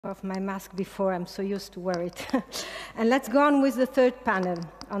Of my mask before, I'm so used to wear it. And let's go on with the third panel.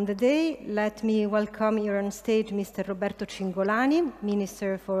 On the day, let me welcome here on stage Mr. Roberto Cingolani,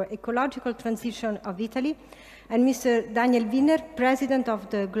 Minister for Ecological Transition of Italy, and Mr. Daniel Wiener, President of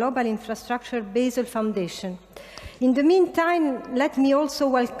the Global Infrastructure Basel Foundation. In the meantime, let me also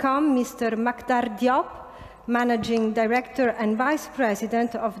welcome Mr. Makthar Diop, Managing Director and Vice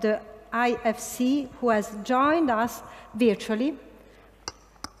President of the IFC, who has joined us virtually.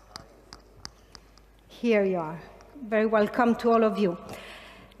 Here you are. Very welcome to all of you.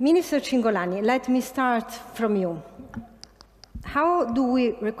 Minister Cingolani, let me start from you. How do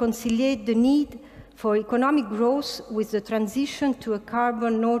we reconcile the need for economic growth with the transition to a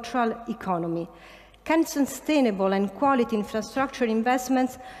carbon-neutral economy? Can sustainable and quality infrastructure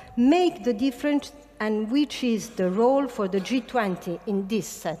investments make the difference, and which is the role for the G20 in this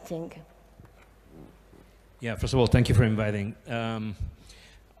setting? Yeah, first of all, thank you for inviting.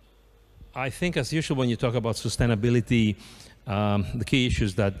 I think, as usual, when you talk about sustainability, the key issue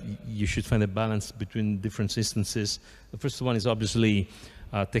is that you should find a balance between different instances. The first one is obviously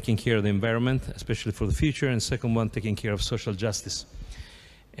taking care of the environment, especially for the future, and second one, taking care of social justice.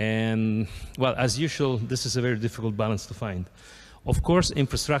 And, well, as usual, this is a very difficult balance to find. Of course,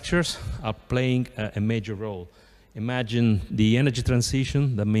 infrastructures are playing a major role. Imagine the energy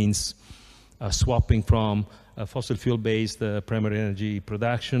transition. That means swapping from fossil fuel-based primary energy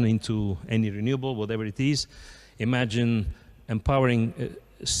production into any renewable, whatever it is. Imagine empowering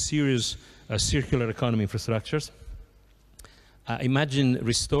serious circular economy infrastructures. Imagine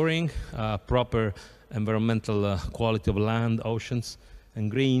restoring proper environmental quality of land, oceans, and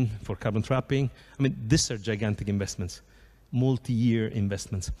green for carbon trapping. I mean, these are gigantic investments, multi-year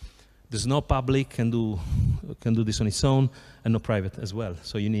investments. There's no public can do this on its own, and no private as well.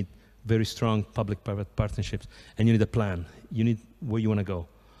 So you need very strong public-private partnerships, and you need a plan. You need where you want to go.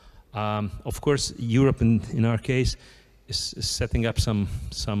 Of course, Europe, in our case, is setting up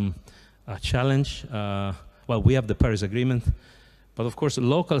some challenge. Well, we have the Paris Agreement, but of course,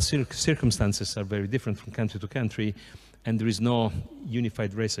 local circumstances are very different from country to country, and there is no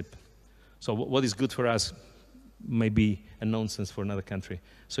unified recipe. So what is good for us may be a nonsense for another country.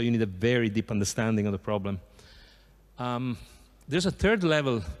 So you need a very deep understanding of the problem. There's a third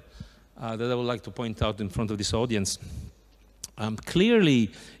level that I would like to point out in front of this audience. Clearly,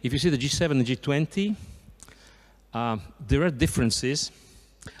 if you see the G7 and G20, there are differences.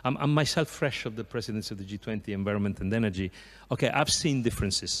 I'm myself fresh of the presidency of the G20, environment and energy. Okay, I've seen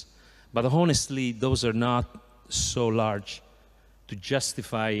differences, but honestly, those are not so large to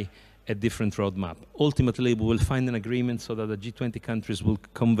justify a different roadmap. Ultimately, we will find an agreement so that the G20 countries will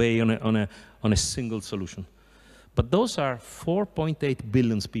convey on a single solution. But those are 4.8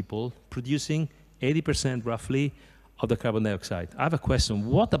 billion people producing 80% roughly of the carbon dioxide. I have a question.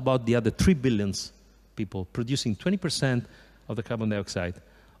 What about the other 3 billion people producing 20% of the carbon dioxide,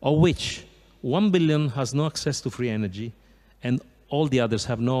 of which 1 billion has no access to free energy, and all the others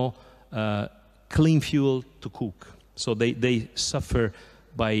have no clean fuel to cook? So they suffer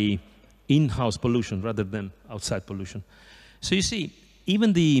by in-house pollution rather than outside pollution. So you see,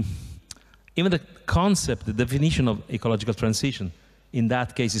 even the concept, the definition of ecological transition, in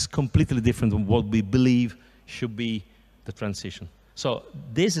that case is completely different from what we believe should be the transition. So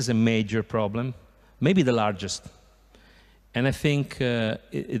this is a major problem, maybe the largest. And I think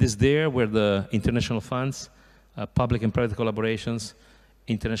it is there where the international funds, public and private collaborations,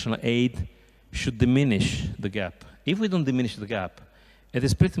 international aid should diminish the gap. If we don't diminish the gap, it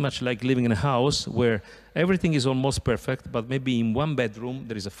is pretty much like living in a house where everything is almost perfect, but maybe in one bedroom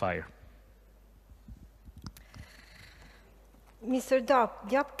there is a fire. Mr.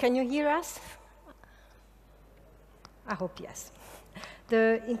 Diop, can you hear us? I hope yes.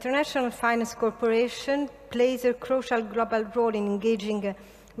 The International Finance Corporation plays a crucial global role in engaging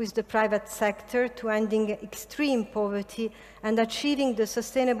with the private sector to ending extreme poverty and achieving the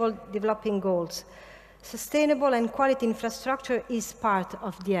Sustainable Development Goals. Sustainable and quality infrastructure is part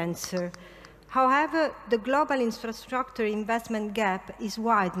of the answer. However, the global infrastructure investment gap is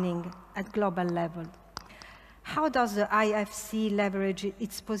widening at global level. How does the IFC leverage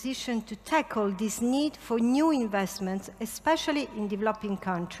its position to tackle this need for new investments, especially in developing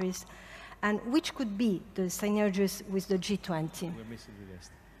countries, and which could be the synergies with the G20?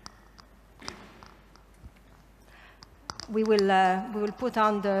 We will put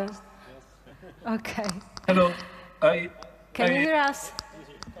on the... Okay. Hello. Can you hear us?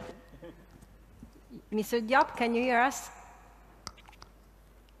 Mr. Diop, can you hear us?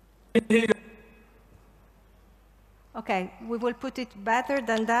 Okay, we will put it better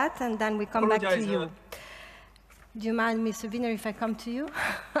than that, and then we come back to you. Do you mind, Mr. Wiener, if I come to you?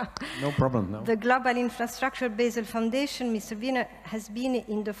 No problem, no. The Global Infrastructure Basel Foundation, Mr. Wiener, has been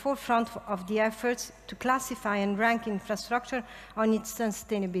in the forefront of the efforts to classify and rank infrastructure on its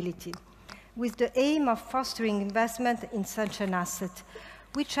sustainability, with the aim of fostering investment in such an asset.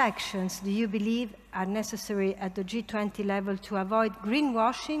 Which actions do you believe are necessary at the G20 level to avoid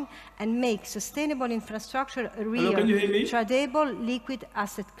greenwashing and make sustainable infrastructure a real, tradable, liquid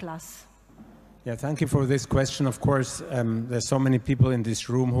asset class? Yeah, thank you for this question. Of course, there's so many people in this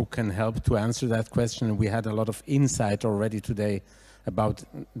room who can help to answer that question. We had a lot of insight already today about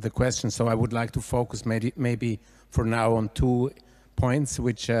the question. So I would like to focus maybe for now on 2 points,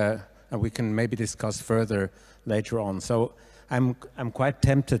 which we can maybe discuss further later on. So I'm quite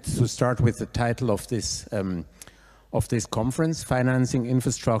tempted to start with the title of this conference, Financing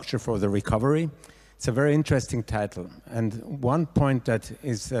Infrastructure for the Recovery. It's a very interesting title. And one point that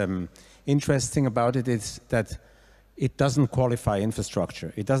is interesting about it is that it doesn't qualify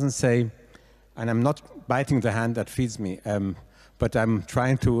infrastructure. It doesn't say, and I'm not biting the hand that feeds me, but I'm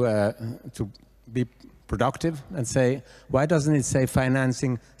trying to be productive and say, why doesn't it say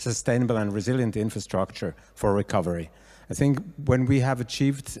financing sustainable and resilient infrastructure for recovery? I think when we have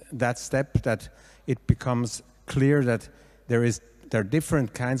achieved that step, that it becomes clear that there are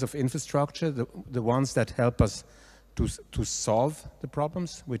different kinds of infrastructure, the ones that help us to solve the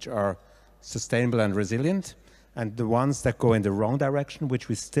problems, which are sustainable and resilient, and the ones that go in the wrong direction, which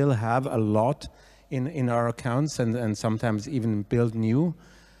we still have a lot in our accounts and sometimes even build new.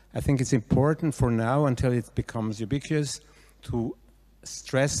 I think it's important for now, until it becomes ubiquitous, to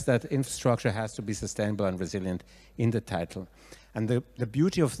stress that infrastructure has to be sustainable and resilient in the title. And the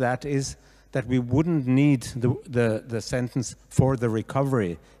beauty of that is that we wouldn't need the sentence for the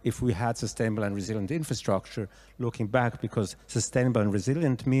recovery if we had sustainable and resilient infrastructure looking back, because sustainable and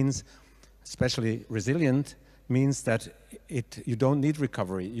resilient means, especially resilient, means that you don't need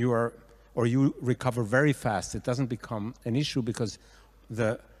recovery. You recover very fast. It doesn't become an issue because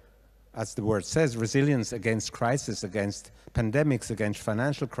as the word says, resilience against crisis, against pandemics, against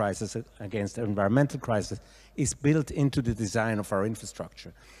financial crisis, against environmental crisis, is built into the design of our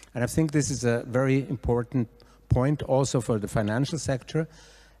infrastructure. And I think this is a very important point also for the financial sector.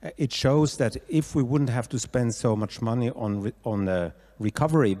 It shows that if we wouldn't have to spend so much money on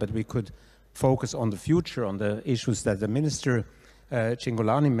recovery, but we could focus on the future, on the issues that the Minister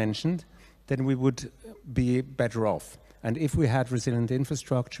Cingolani mentioned, then we would be better off. And if we had resilient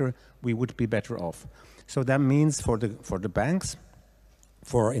infrastructure, we would be better off. So that means for the banks,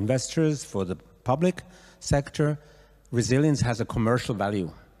 for investors, for the public sector, resilience has a commercial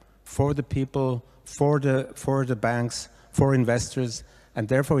value for the people, for the banks, for investors, and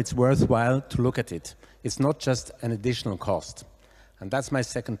therefore it's worthwhile to look at it. It's not just an additional cost. And that's my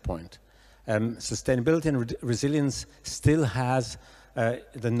second point. Sustainability and resilience still has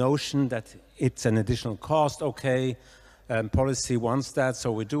the notion that it's an additional cost. Okay, policy wants that,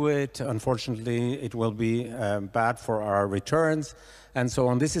 so we do it. Unfortunately, it will be bad for our returns, and so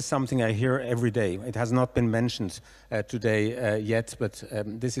on. This is something I hear every day. It has not been mentioned today yet, but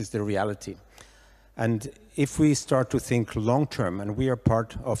this is the reality. And if we start to think long-term, and we are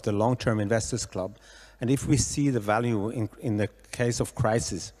part of the long-term investors club, and if we see the value in the case of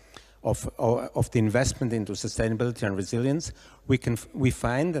crisis of the investment into sustainability and resilience, we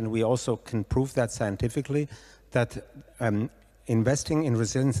find, and we also can prove that scientifically, that investing in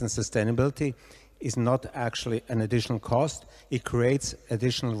resilience and sustainability is not actually an additional cost. It creates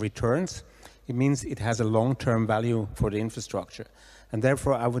additional returns. It means it has a long-term value for the infrastructure. And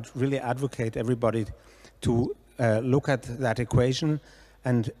therefore, I would really advocate everybody to look at that equation.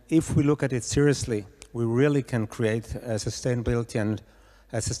 And if we look at it seriously, we really can create a sustainability and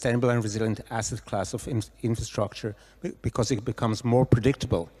a sustainable and resilient asset class of infrastructure, because it becomes more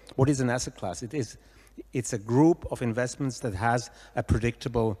predictable. What is an asset class? It's a group of investments that has a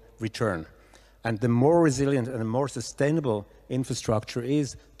predictable return. And the more resilient and the more sustainable infrastructure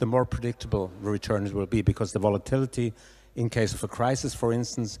is, the more predictable the returns will be, because the volatility in case of a crisis, for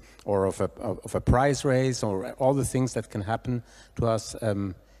instance, or of a price raise, or all the things that can happen to us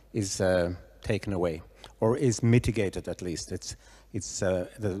is taken away, or is mitigated at least.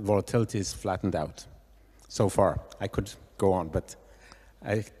 The volatility is flattened out. So far, I could go on, but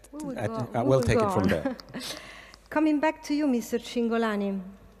I will take it from there. Coming back to you, Mr. Cingolani,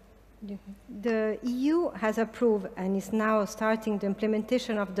 the EU has approved and is now starting the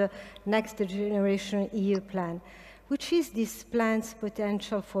implementation of the Next Generation EU plan. Which is this plan's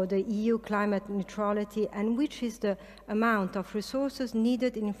potential for the EU climate neutrality, and which is the amount of resources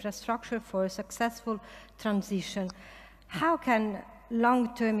needed in infrastructure for a successful transition? How can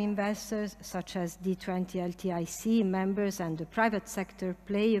long-term investors such as D20 LTIC members and the private sector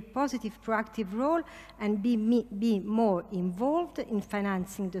play a positive proactive role and be more involved in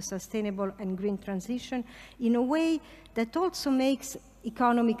financing the sustainable and green transition in a way that also makes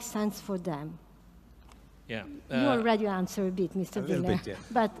economic sense for them? Yeah. You already answered a bit, Mr. Wiener, yeah.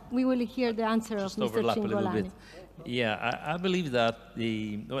 but we will hear the answer of Mr. Cingolani. Yeah, I believe that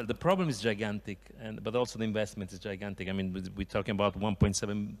the problem is gigantic, but also the investment is gigantic. I mean, we're talking about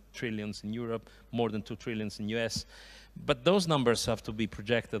 1.7 trillions in Europe, more than 2 trillions in US. But those numbers have to be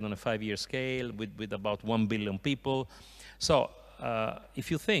projected on a 5-year scale with about 1 billion people. So if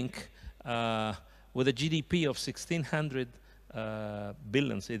you think with a GDP of 1,600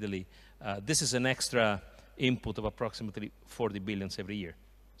 billions, Italy, this is an extra input of approximately 40 billions every year.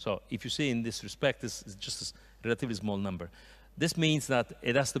 So if you see in this respect, it's just a relatively small number. This means that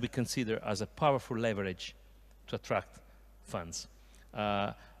it has to be considered as a powerful leverage to attract funds.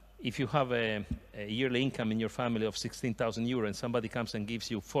 If you have a yearly income in your family of 16,000 euro and somebody comes and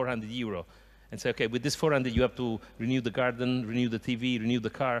gives you 400 euro and say, okay, with this 400 you have to renew the garden, renew the TV, renew the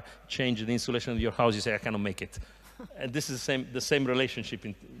car, change the insulation of your house, you say, I cannot make it. And this is the same relationship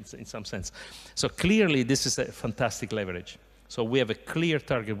in some sense. So clearly this is a fantastic leverage. So we have a clear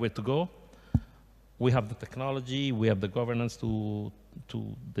target where to go. We have the technology, we have the governance to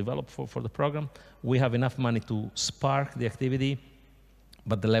develop for the program. We have enough money to spark the activity,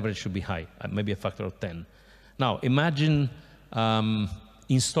 but the leverage should be high, maybe a factor of 10. Now imagine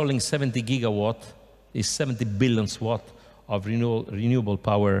installing 70 gigawatt is 70 billion watt of renewable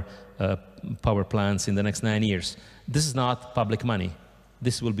power plants in the next 9 years. This is not public money.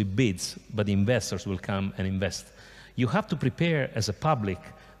 This will be bids, but the investors will come and invest. You have to prepare as a public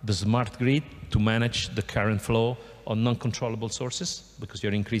the smart grid to manage the current flow on non-controllable sources, because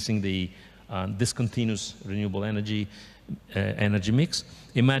you're increasing the discontinuous renewable energy mix.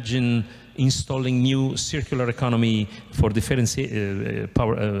 Imagine installing new circular economy for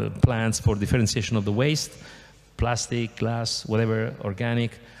power plants for differentiation of the waste, plastic, glass, whatever,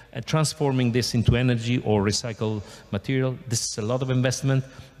 organic, and transforming this into energy or recycled material. This is a lot of investment,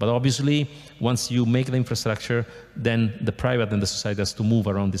 but obviously, once you make the infrastructure, then the private and the society has to move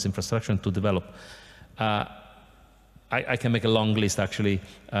around this infrastructure and to develop. I can make a long list, actually.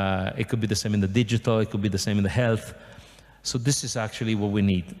 It could be the same in the digital, it could be the same in the health. So this is actually what we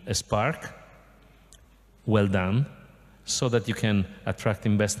need, a spark, well done, so that you can attract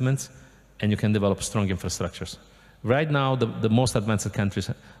investments and you can develop strong infrastructures. Right now, the most advanced countries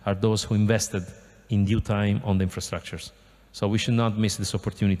are those who invested in due time on the infrastructures. So we should not miss this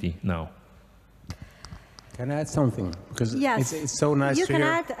opportunity now. Can I add something? Because yes, it's so nice you to can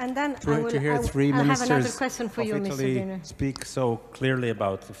hear, add, and then to hear 3 I'll ministers have another question for you, of Mr. Italy Wiener. speak so clearly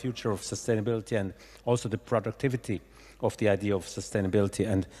about the future of sustainability and also the productivity of the idea of sustainability.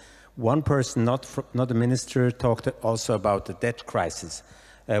 And one person, not a minister, talked also about the debt crisis,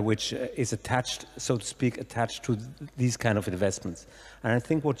 which is attached, so to speak, attached to these kind of investments. And I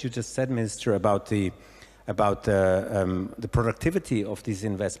think what you just said, Minister, about the productivity of these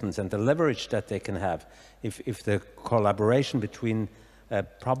investments and the leverage that they can have, if the collaboration between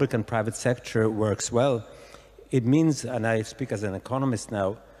public and private sector works well, it means, and I speak as an economist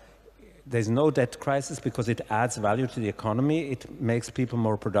now, there's no debt crisis because it adds value to the economy, it makes people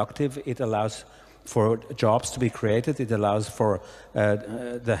more productive, it allows for jobs to be created, it allows for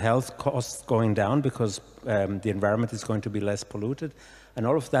the health costs going down because the environment is going to be less polluted, and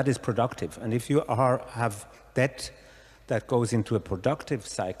all of that is productive. And if you have debt that goes into a productive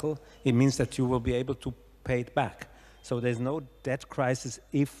cycle, it means that you will be able to pay it back. So there's no debt crisis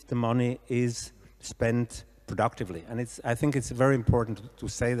if the money is spent productively. And I think it's very important to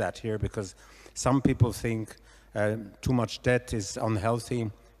say that here, because some people think too much debt is unhealthy.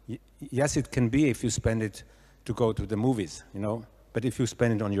 Yes, it can be if you spend it to go to the movies, you know, but if you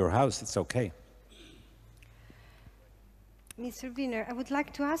spend it on your house, it's okay. Mr. Wiener, I would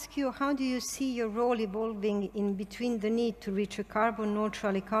like to ask you, how do you see your role evolving in between the need to reach a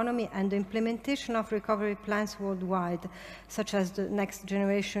carbon-neutral economy and the implementation of recovery plans worldwide, such as the Next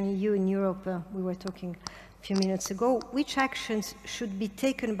Generation EU in Europe, we were talking a few minutes ago? Which actions should be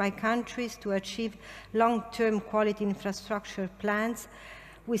taken by countries to achieve long-term quality infrastructure plans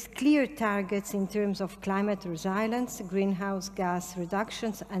with clear targets in terms of climate resilience, greenhouse gas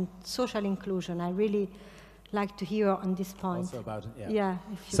reductions, and social inclusion? I really like to hear on this point. Also about, yeah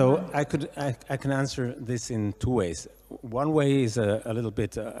so want. I can answer this in 2 ways. One way is a little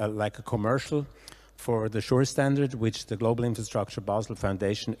bit like a commercial. for the SURE standard, which the Global Infrastructure Basel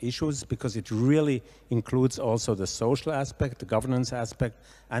Foundation issues, because it really includes also the social aspect, the governance aspect,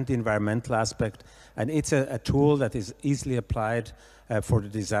 and the environmental aspect. And it's a tool that is easily applied for the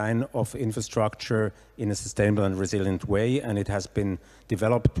design of infrastructure in a sustainable and resilient way. And it has been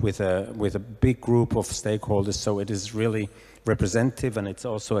developed with a big group of stakeholders, so it is really representative, and it's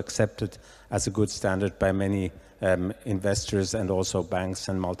also accepted as a good standard by many investors and also banks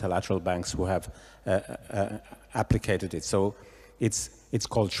and multilateral banks who have applicated it. So it's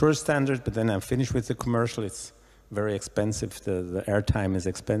called SURE standard, but then I'm finished with the commercial. It's very expensive. The airtime is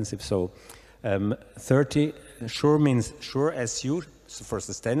expensive. So 30, SURE means SURE, SU for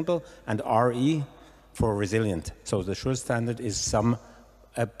sustainable, and RE for resilient. So the SURE standard is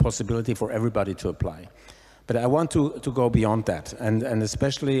a possibility for everybody to apply. But I want to go beyond that, and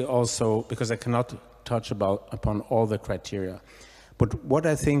especially also because I cannot touch upon all the criteria. But what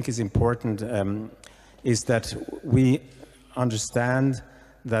I think is important is that we understand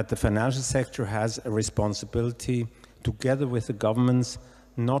that the financial sector has a responsibility together with the governments,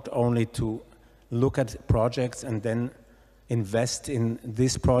 not only to look at projects and then invest in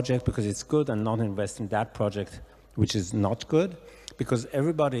this project because it's good and not invest in that project which is not good, because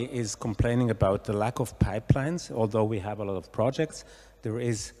everybody is complaining about the lack of pipelines. Although we have a lot of projects, there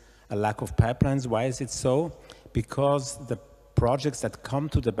is a lack of pipelines. Why is it so? Because the projects that come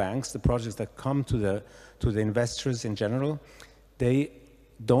to the banks, the projects that come to the investors in general, they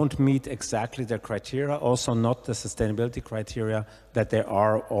don't meet exactly their criteria, also not the sustainability criteria that there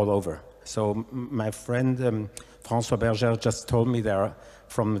are all over. So my friend François Berger just told me there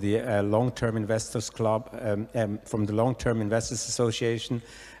from the Long-Term Investors Club, from the Long-Term Investors Association,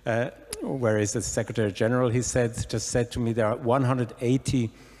 where is the Secretary General, he just said to me there are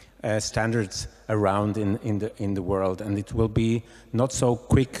 180 standards around in the world, and it will be not so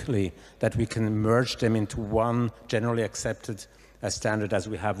quickly that we can merge them into one generally accepted standard as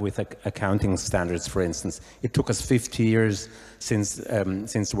we have with accounting standards, for instance. It took us 50 years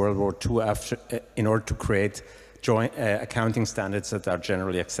since World War II in order to create joint accounting standards that are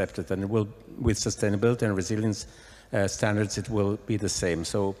generally accepted, and it will, with sustainability and resilience standards, it will be the same.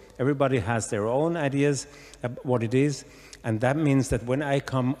 So everybody has their own ideas about what it is, and that means that when I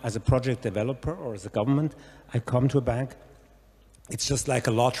come as a project developer or as a government, I come to a bank, it's just like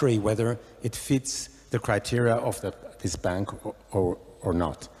a lottery whether it fits the criteria of this bank or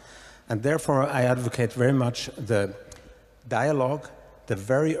not. And therefore I advocate very much the dialogue, the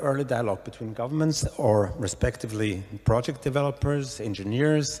very early dialogue between governments or respectively project developers,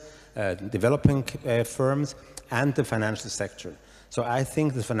 engineers, developing firms, and the financial sector. So I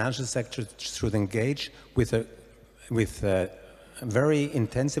think the financial sector should engage with a very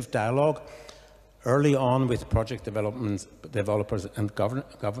intensive dialogue early on with project developers and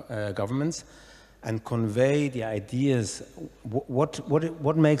governments, and convey the ideas,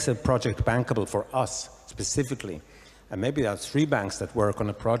 what makes a project bankable for us specifically. And maybe there are 3 banks that work on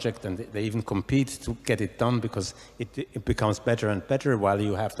a project and they even compete to get it done because it becomes better and better while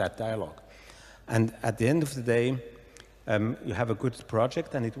you have that dialogue. And at the end of the day, you have a good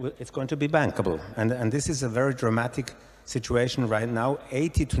project and it's going to be bankable. And this is a very dramatic situation right now.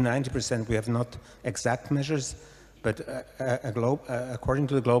 80 to 90%, we have not exact measures, but according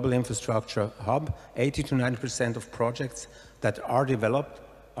to the Global Infrastructure Hub, 80 to 90% of projects that are developed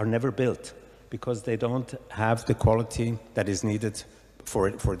are never built because they don't have the quality that is needed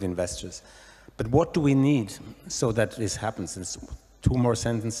for the investors. But what do we need so that this happens? It's 2 more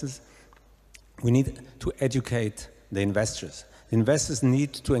sentences. We need to educate the investors. The investors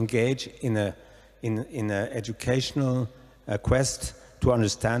need to engage in an educational quest to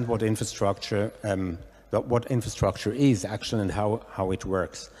understand what infrastructure is actually and how it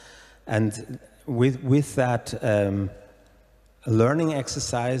works. And with that learning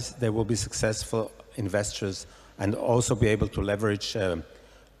exercise, there will be successful investors and also be able to leverage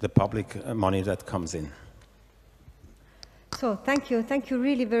the public money that comes in. So thank you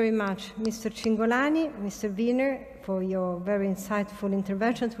really very much, Mr. Cingolani, Mr. Wiener, for your very insightful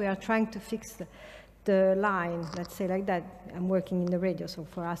interventions. We are trying to fix the line, let's say like that. I'm working in the radio, so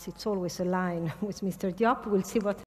for us it's always a line with Mr. Diop. We'll see what